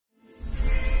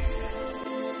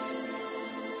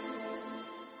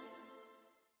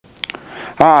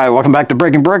Hi, welcome back to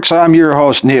Breaking Bricks. I'm your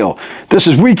host, Neil. This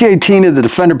is week 18 of the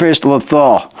Defender base to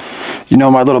Lothal. You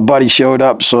know, my little buddy showed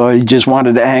up, so he just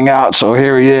wanted to hang out, so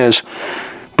here he is.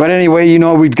 But anyway, you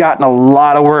know, we've gotten a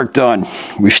lot of work done.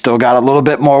 We've still got a little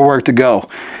bit more work to go,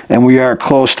 and we are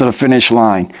close to the finish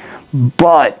line.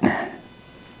 But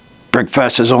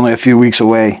Brickfest is only a few weeks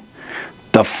away.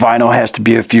 The final has to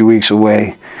be a few weeks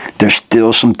away. There's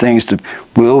still some things to...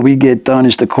 Will we get done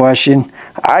is the question.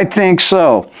 I think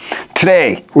so.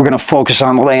 Today, we're going to focus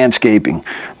on landscaping.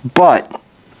 But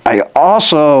I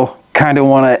also kind of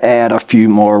want to add a few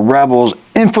more rebels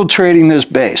infiltrating this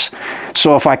base.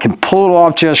 So if I can pull it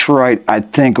off just right, I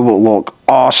think it will look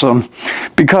awesome.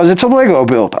 Because it's a Lego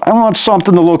build. I want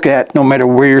something to look at no matter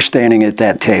where you're standing at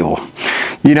that table.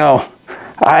 You know,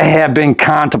 I have been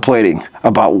contemplating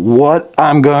about what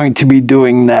I'm going to be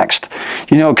doing next.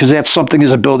 You know, because that's something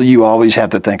as a builder you always have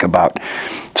to think about.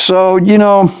 So, you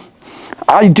know,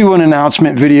 I do an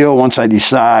announcement video once I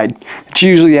decide. It's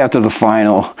usually after the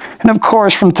final. And of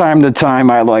course, from time to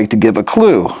time, I like to give a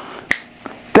clue.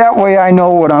 That way I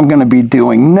know what I'm going to be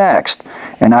doing next.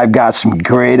 And I've got some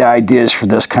great ideas for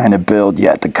this kind of build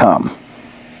yet to come.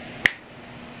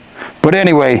 But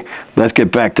anyway, let's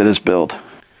get back to this build.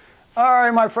 All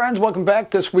right, my friends, welcome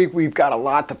back. This week we've got a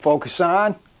lot to focus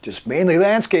on, just mainly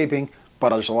landscaping, but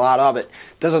there's a lot of it.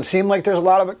 Doesn't seem like there's a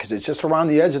lot of it because it's just around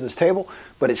the edge of this table,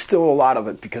 but it's still a lot of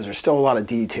it because there's still a lot of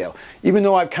detail. Even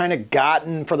though I've kind of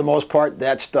gotten, for the most part,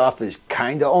 that stuff is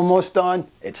kind of almost done,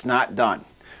 it's not done.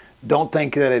 Don't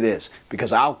think that it is,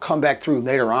 because I'll come back through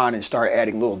later on and start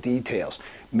adding little details.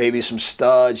 Maybe some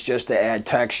studs just to add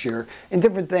texture and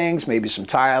different things, maybe some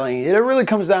tiling. It really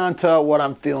comes down to what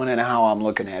I'm feeling and how I'm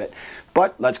looking at it.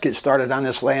 But let's get started on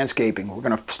this landscaping. We're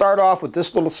going to start off with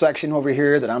this little section over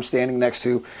here that I'm standing next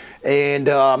to. And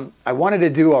I wanted to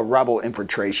do a rebel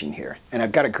infiltration here. And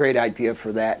I've got a great idea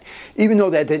for that. Even though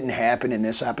that didn't happen in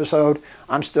this episode,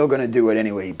 I'm still going to do it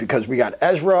anyway. Because we got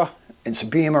Ezra and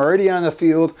Sabine already on the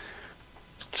field.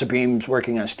 Sabine's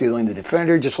working on stealing the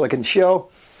Defender, just like in the show.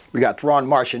 We got Thrawn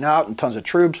marching out and tons of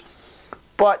troops.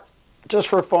 But just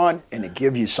for fun and to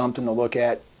give you something to look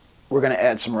at, we're going to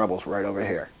add some rebels right over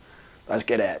here. Let's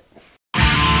get at it.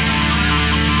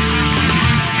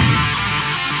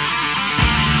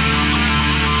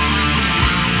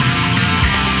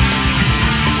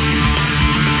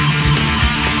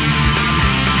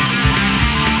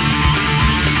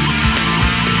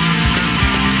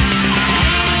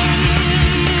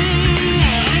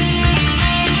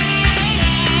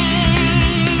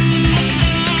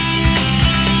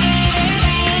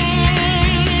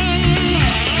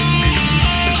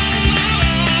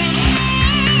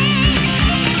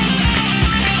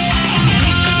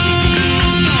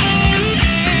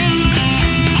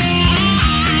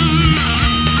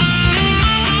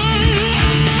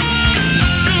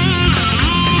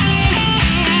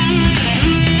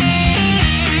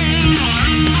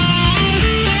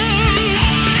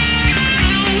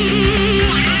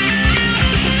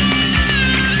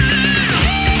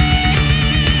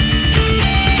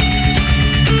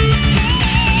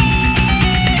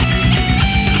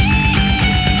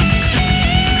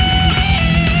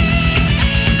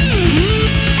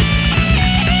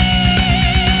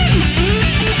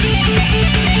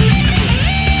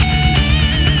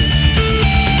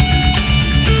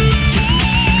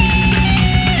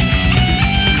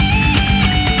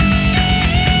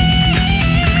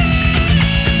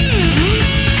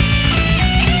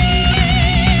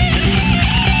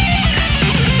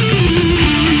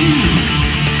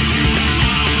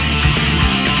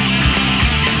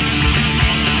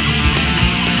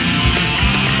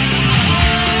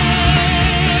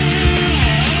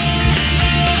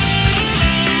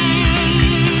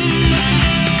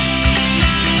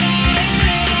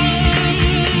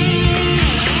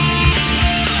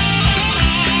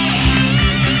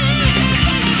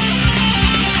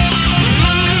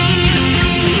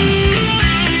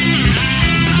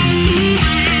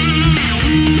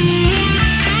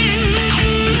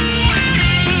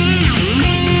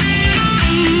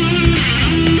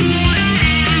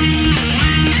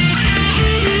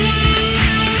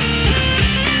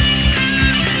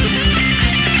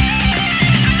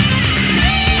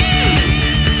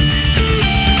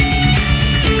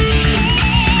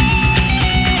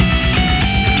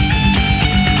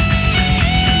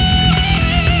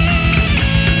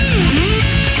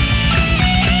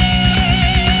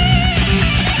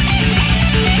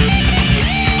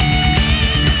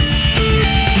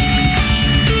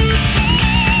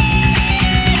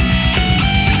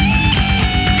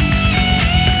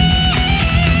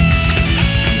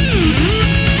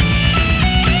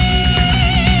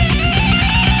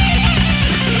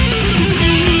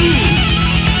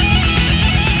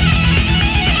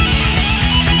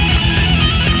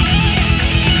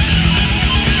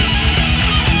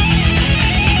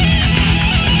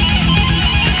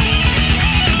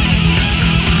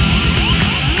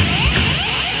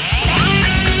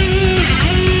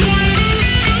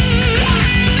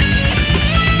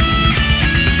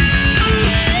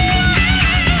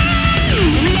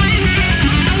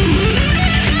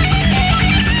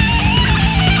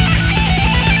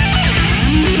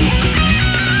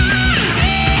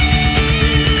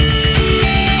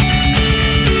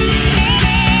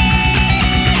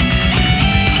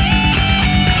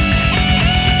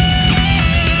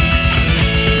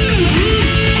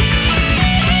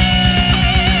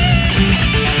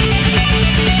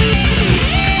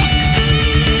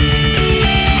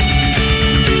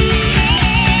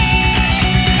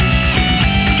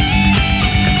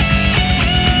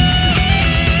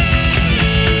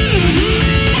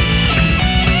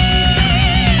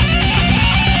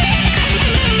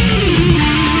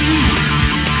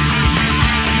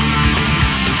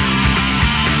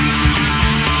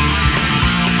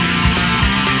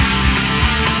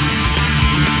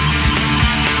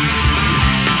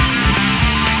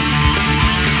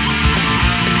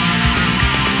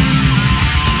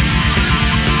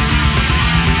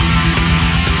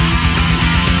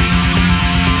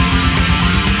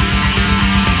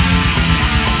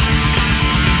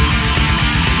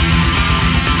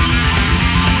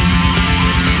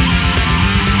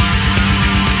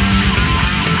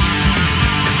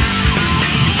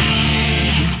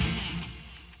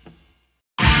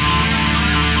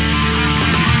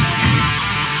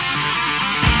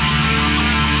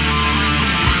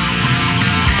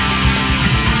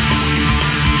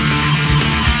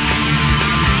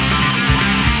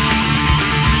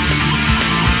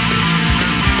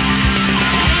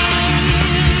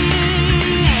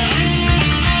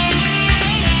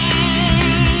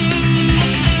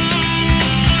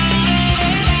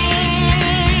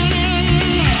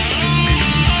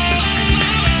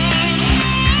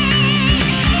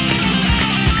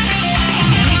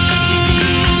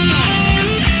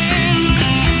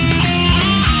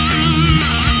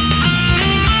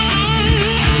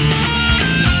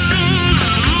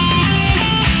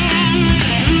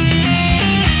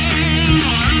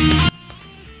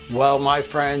 Well, my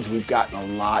friends, we've gotten a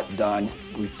lot done.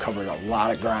 We've covered a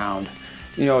lot of ground.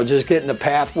 You know, just getting the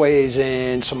pathways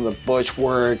in, some of the bush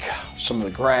work, some of the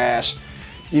grass.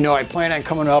 You know, I plan on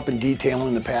coming up and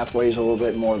detailing the pathways a little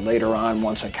bit more later on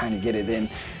once I kind of get it in.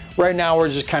 Right now, we're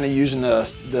just kind of using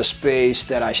the space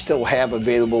that I still have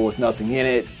available with nothing in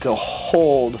it to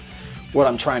hold what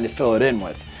I'm trying to fill it in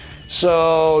with.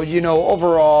 So, you know,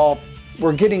 overall,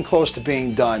 we're getting close to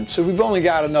being done. So we've only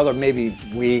got another maybe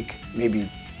week, maybe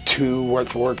two worth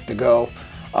of work to go.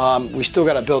 We still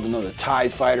got to build another TIE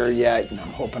fighter yet, and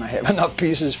I'm hoping I have enough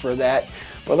pieces for that.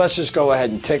 But let's just go ahead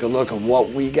and take a look at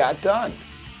what we got done.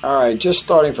 All right, just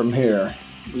starting from here,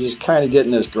 we're just kind of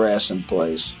getting this grass in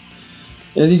place.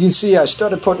 And you can see I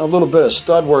started putting a little bit of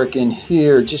stud work in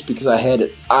here just because I had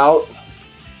it out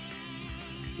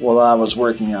while I was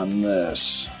working on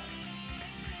this.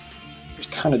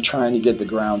 Just kind of trying to get the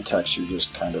ground texture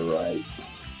just kind of right.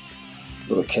 A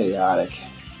little chaotic.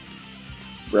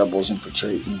 Rebels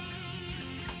infiltrating.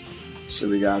 So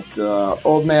we got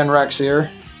Old Man Rex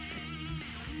here.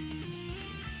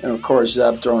 And of course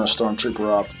Zeb throwing a stormtrooper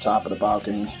off the top of the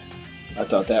balcony. I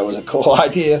thought that was a cool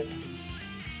idea.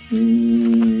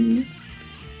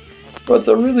 But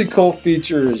the really cool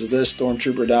feature is this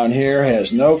stormtrooper down here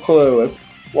has no clue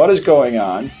what is going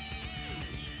on.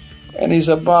 And he's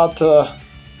about to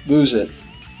lose it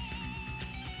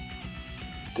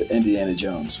to Indiana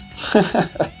Jones.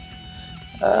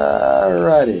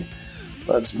 Alrighty,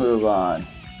 let's move on.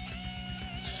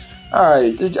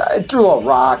 Alright, I threw a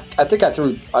rock. I think I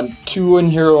threw two in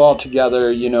here all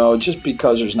together, you know, just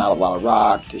because there's not a lot of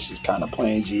rock. This is kind of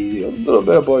plainsy, a little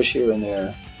bit of bush here and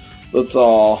there.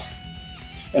 Lothal.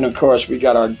 And of course, we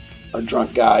got our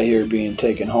drunk guy here being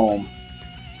taken home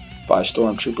by a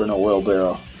stormtrooper in a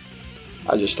wheelbarrow.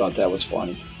 I just thought that was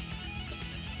funny.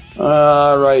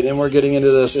 Alright, and we're getting into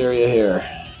this area here.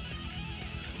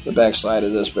 The backside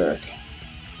of this barrack.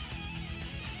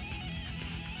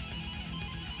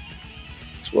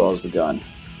 As well as the gun.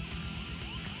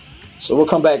 So we'll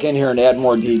come back in here and add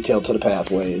more detail to the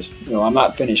pathways. You know, I'm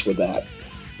not finished with that.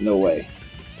 No way.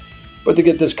 But to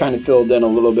get this kind of filled in a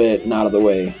little bit and out of the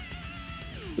way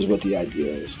is what the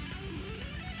idea is.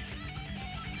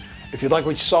 If you like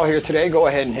what you saw here today, go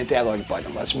ahead and hit that like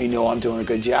button. It lets me know I'm doing a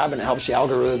good job, and it helps the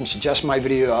algorithm suggest my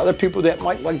video to other people that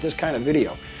might like this kind of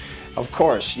video. Of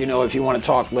course, you know, if you want to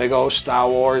talk Lego, Star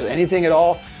Wars, anything at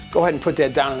all, go ahead and put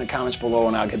that down in the comments below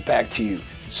and I'll get back to you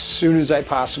as soon as I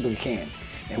possibly can.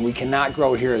 And we cannot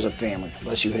grow here as a family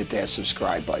unless you hit that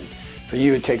subscribe button. For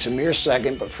you, it takes a mere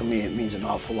second, but for me, it means an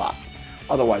awful lot.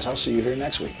 Otherwise, I'll see you here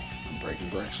next week on Breaking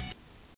Bricks.